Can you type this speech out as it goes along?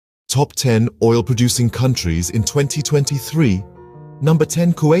Top 10 oil-producing countries in 2023. Number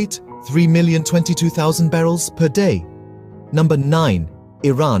 10, Kuwait, 3,022,000 barrels per day. Number 9,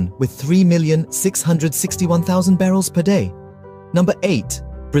 Iran, with 3,661,000 barrels per day. Number 8,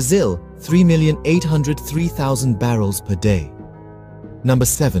 Brazil, 3,803,000 barrels per day. Number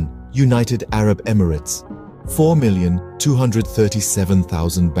 7, United Arab Emirates,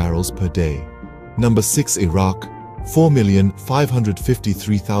 4,237,000 barrels per day. Number 6, Iraq,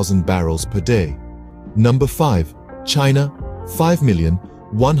 4,553,000 barrels per day. Number 5, China,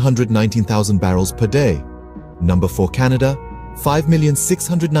 5,119,000 barrels per day. Number 4, Canada,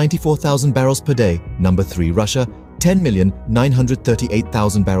 5,694,000 barrels per day. Number 3, Russia,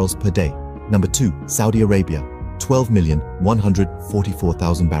 10,938,000 barrels per day. Number 2, Saudi Arabia,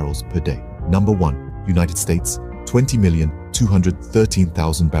 12,144,000 barrels per day. Number 1, United States,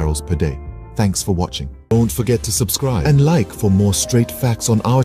 20,213,000 barrels per day. Thanks for watching. Don't forget to subscribe and like for more straight facts on our